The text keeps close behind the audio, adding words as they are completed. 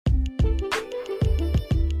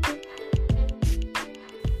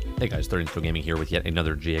Hey guys, 30 Still Gaming here with yet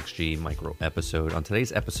another GXG micro episode. On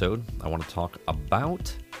today's episode, I want to talk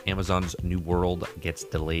about Amazon's New World gets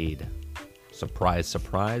delayed. Surprise,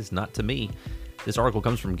 surprise, not to me. This article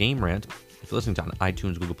comes from Game Rant. If you're listening to on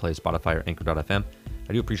iTunes, Google Play, Spotify, or Anchor.fm,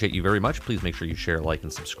 I do appreciate you very much. Please make sure you share, like,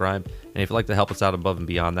 and subscribe. And if you'd like to help us out above and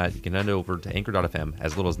beyond that, you can head over to Anchor.fm.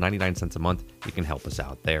 As little as 99 cents a month, you can help us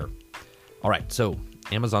out there. All right, so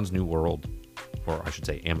Amazon's New World, or I should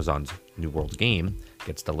say Amazon's New World game,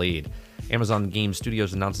 gets delayed. Amazon Game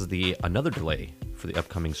Studios announces another delay for the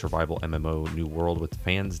upcoming survival MMO New World, with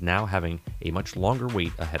fans now having a much longer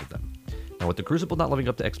wait ahead of them. Now, with the Crucible not living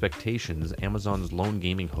up to expectations, Amazon's lone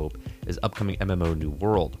gaming hope is upcoming MMO New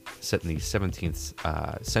World. Set in the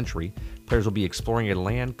 17th century, players will be exploring a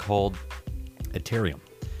land called Ethereum,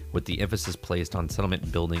 with the emphasis placed on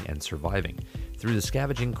settlement building and surviving. Through the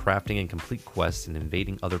scavenging, crafting, and complete quests and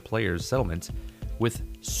invading other players' settlements, with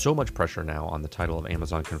so much pressure now on the title of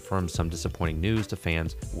Amazon confirms some disappointing news to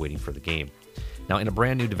fans waiting for the game. Now, in a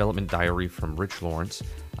brand new development diary from Rich Lawrence,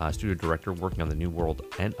 studio director working on the New World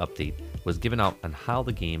and update, was given out on how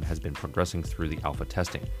the game has been progressing through the alpha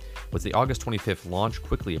testing. With the August 25th launch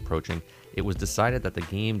quickly approaching, it was decided that the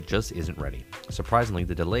game just isn't ready. Surprisingly,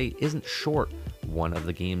 the delay isn't short one of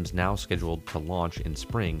the games now scheduled to launch in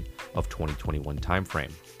spring of 2021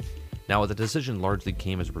 timeframe. Now, the decision largely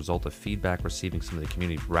came as a result of feedback receiving from the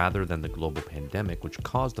community rather than the global pandemic, which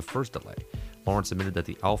caused the first delay. Lawrence admitted that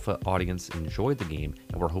the alpha audience enjoyed the game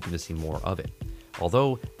and were hoping to see more of it,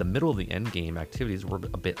 although the middle of the end game activities were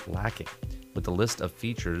a bit lacking. With the list of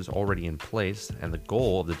features already in place and the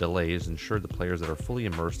goal of the delay is ensure the players that are fully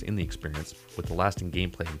immersed in the experience with the lasting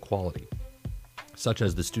gameplay and quality, such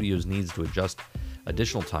as the studio's needs to adjust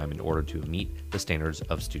additional time in order to meet the standards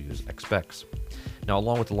of studios expects. Now,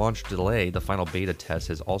 along with the launch delay, the final beta test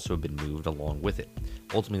has also been moved along with it.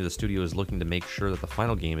 Ultimately, the studio is looking to make sure that the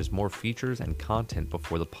final game has more features and content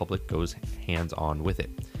before the public goes hands-on with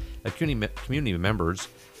it. Community members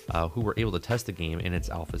who were able to test the game in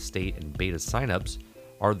its alpha state and beta signups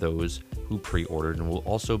are those who pre-ordered and will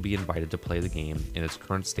also be invited to play the game in its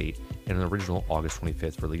current state in an original August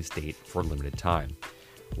 25th release date for a limited time.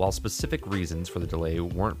 While specific reasons for the delay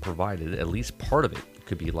weren't provided, at least part of it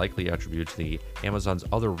could be likely attributed to the Amazon's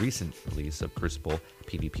other recent release of Crucible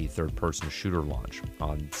PvP third-person shooter launch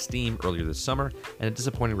on Steam earlier this summer and a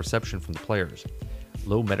disappointing reception from the players.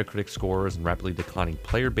 Low Metacritic scores and rapidly declining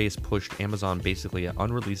player base pushed Amazon basically an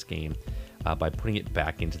unreleased game by putting it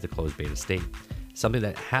back into the closed beta state. Something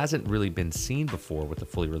that hasn't really been seen before with a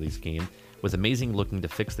fully released game, with Amazing looking to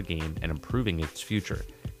fix the game and improving its future.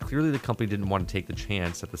 Clearly, the company didn't want to take the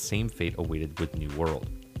chance that the same fate awaited with New World.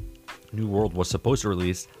 New World was supposed to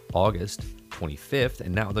release August 25th,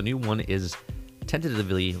 and now the new one is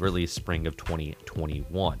tentatively released spring of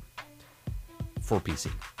 2021 for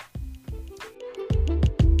PC.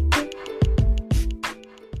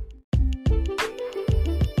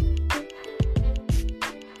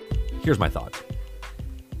 Here's my thoughts.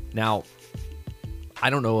 Now, I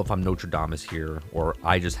don't know if I'm Nostradamus here or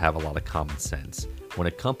I just have a lot of common sense. When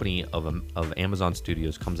a company of Amazon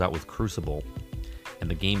Studios comes out with Crucible and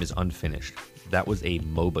the game is unfinished, that was a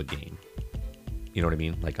MOBA game. You know what I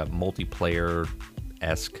mean? Like a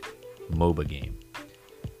multiplayer-esque MOBA game.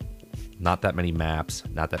 Not that many maps,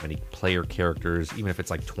 not that many player characters, even if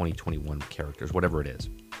it's like 2021 characters, whatever it is.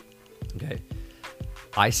 Okay.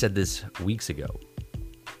 I said this weeks ago,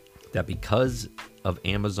 that because of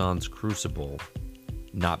Amazon's Crucible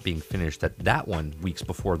not being finished, that one, weeks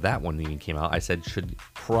before that one even came out, I said should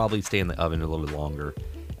probably stay in the oven a little bit longer,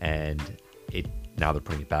 and now they're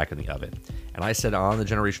putting it back in the oven. And I said on the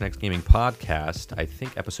Generation X Gaming podcast, I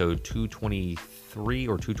think episode 223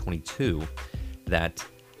 or 222, that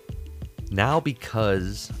now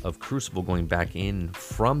because of Crucible going back in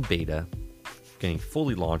from beta, getting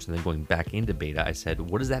fully launched and then going back into beta, I said,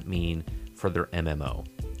 what does that mean for their MMO?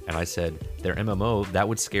 And I said, their MMO, that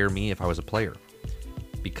would scare me if I was a player,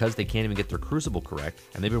 because they can't even get their Crucible correct,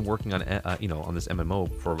 and they've been working on on this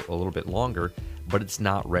MMO for a little bit longer, but it's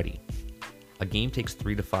not ready. A game takes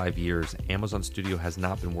 3 to 5 years. Amazon Studio has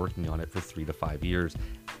not been working on it for 3 to 5 years,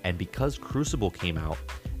 and because Crucible came out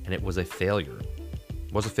and it was a failure,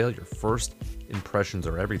 First impressions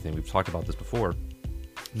are everything. We've talked about this before.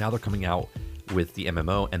 Now they're coming out with the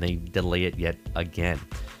MMO and they delay it yet again.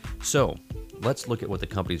 So let's look at what the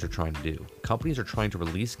companies are trying to do. Companies are trying to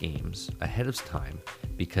release games ahead of time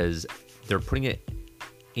because they're putting it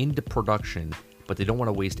into production, but they don't want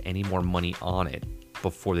to waste any more money on it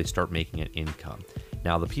before they start making an income.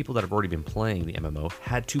 Now, the people that have already been playing the MMO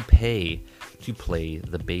had to pay to play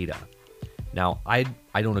the beta. Now, I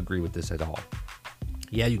don't agree with this at all.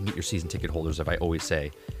 Yeah, you can get your season ticket holders, if I always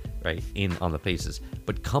say, right, in on the faces.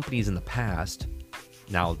 But companies in the past,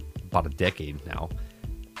 now about a decade now,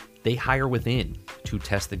 they hire within to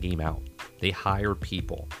test the game out. They hire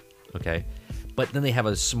people, okay? But then they have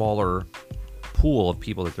a smaller pool of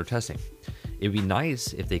people that they're testing. It would be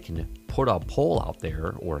nice if they can put a poll out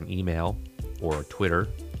there, or an email, or Twitter,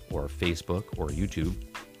 or Facebook, or YouTube,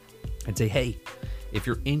 and say, hey, if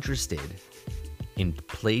you're interested in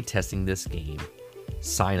play testing this game,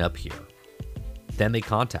 sign up here. Then they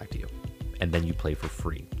contact you, and then you play for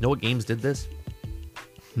free. Know what games did this?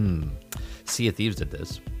 Sea of Thieves did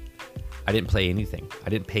this. I didn't play anything. I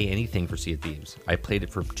didn't pay anything for Sea of Thieves. I played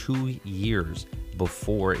it for 2 years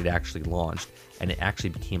before it actually launched, and it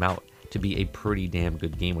actually came out to be a pretty damn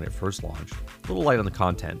good game when it first launched. A little light on the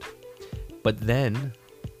content, but then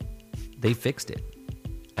they fixed it,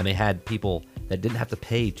 and they had people that didn't have to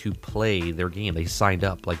pay to play their game. They signed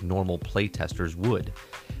up like normal play testers would.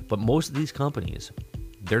 But most of these companies,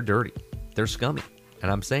 they're dirty. They're scummy,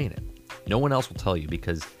 and I'm saying it. No one else will tell you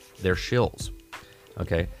because they're shills,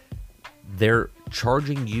 okay? They're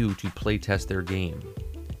charging you to play test their game,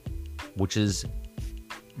 which is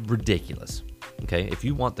ridiculous. Okay, if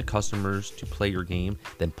you want the customers to play your game,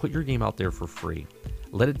 then put your game out there for free.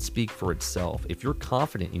 Let it speak for itself. If you're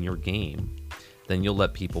confident in your game, then you'll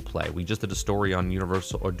let people play. We just did a story on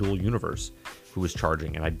Universal or Dual Universe, who was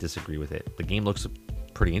charging, and I disagree with it. The game looks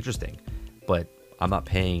pretty interesting, but I'm not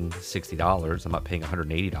paying $60. I'm not paying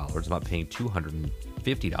 $180. I'm not paying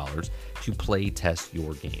 $250 to play test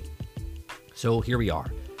your game. So here we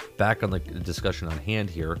are, back on the discussion on hand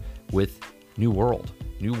here with New World.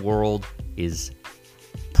 New World is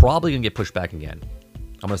probably going to get pushed back again.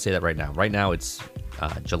 I'm going to say that right now. Right now it's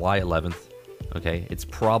July 11th, okay? It's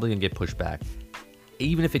probably going to get pushed back.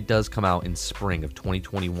 Even if it does come out in spring of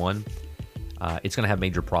 2021, it's going to have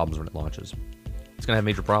major problems when it launches. It's going to have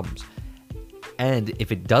major problems. And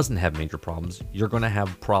if it doesn't have major problems, you're going to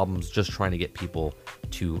have problems just trying to get people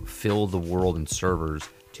to fill the world and servers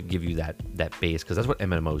to give you that base, because that's what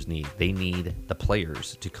MMOs need. They need the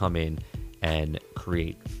players to come in and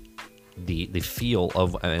create the feel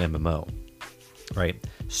of an MMO, right?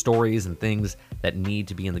 Stories and things that need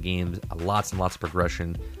to be in the games, lots and lots of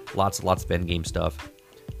progression, lots and lots of end game stuff,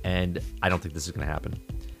 and I don't think this is going to happen.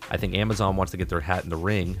 I think Amazon wants to get their hat in the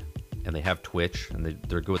ring, and they have Twitch, and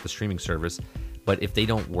they're good with the streaming service, but if they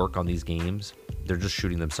don't work on these games, they're just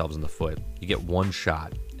shooting themselves in the foot. You get one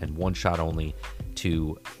shot, and one shot only,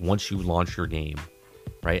 to once you launch your game,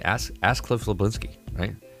 right? Ask Cliff Leblinski,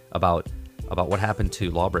 right, about what happened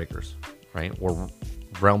to Lawbreakers, right, or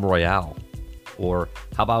Realm Royale, or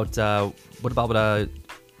how about what about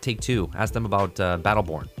Take-Two? Ask them about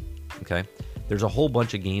Battleborn. Okay, there's a whole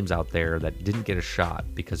bunch of games out there that didn't get a shot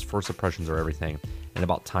because first impressions are everything, and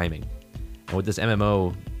about timing. And with this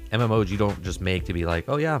MMOs you don't just make to be like,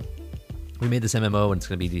 oh yeah, we made this MMO and it's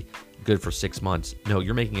going to be good for 6 months. No,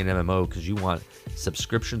 you're making an MMO because you want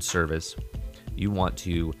subscription service. You want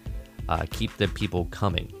to keep the people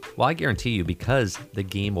coming. Well, I guarantee you, because the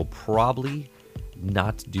game will probably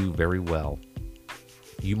not do very well,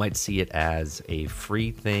 you might see it as a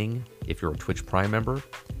free thing if you're a Twitch Prime member,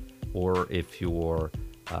 or if you're,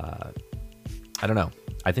 I don't know.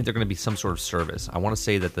 I think they're going to be some sort of service. I want to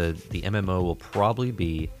say that the MMO will probably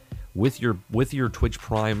be with your Twitch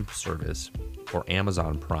Prime service or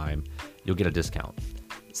Amazon Prime, you'll get a discount.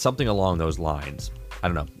 Something along those lines. I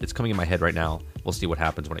don't know. It's coming in my head right now. We'll see what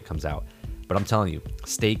happens when it comes out. But I'm telling you,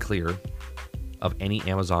 stay clear of any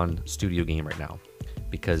Amazon Studio game right now.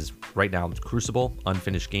 Because right now, it's Crucible,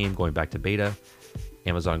 unfinished game, going back to beta.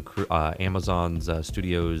 Amazon's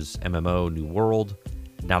Studios MMO, New World,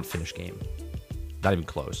 not finished game. Not even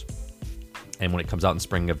close. And when it comes out in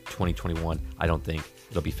spring of 2021, I don't think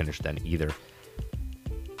it'll be finished then either.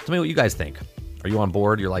 Tell me what you guys think. Are you on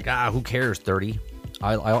board? You're like, who cares, 30?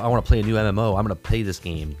 I want to play a new MMO. I'm going to play this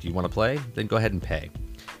game. Do you want to play? Then go ahead and pay.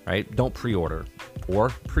 Right? Don't pre-order. Or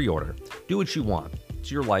pre-order. Do what you want. It's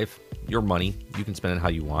your life, your money. You can spend it how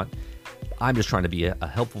you want. I'm just trying to be a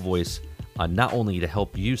helpful voice, not only to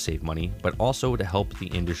help you save money, but also to help the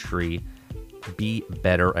industry be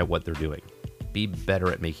better at what they're doing. Be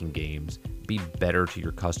better at making games. Be better to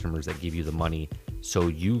your customers that give you the money so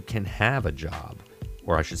you can have a job.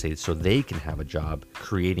 Or I should say, so they can have a job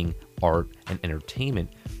creating art and entertainment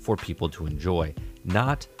for people to enjoy.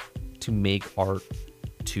 Not to make art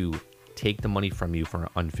to take the money from you for an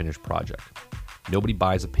unfinished project. Nobody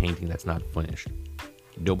buys a painting that's not finished.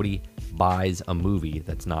 Nobody buys a movie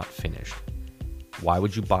that's not finished. Why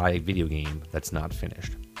would you buy a video game that's not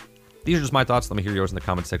finished? These are just my thoughts. Let me hear yours in the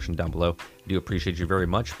comment section down below. I do appreciate you very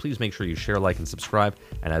much. Please make sure you share, like, and subscribe.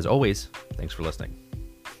 And as always, thanks for listening.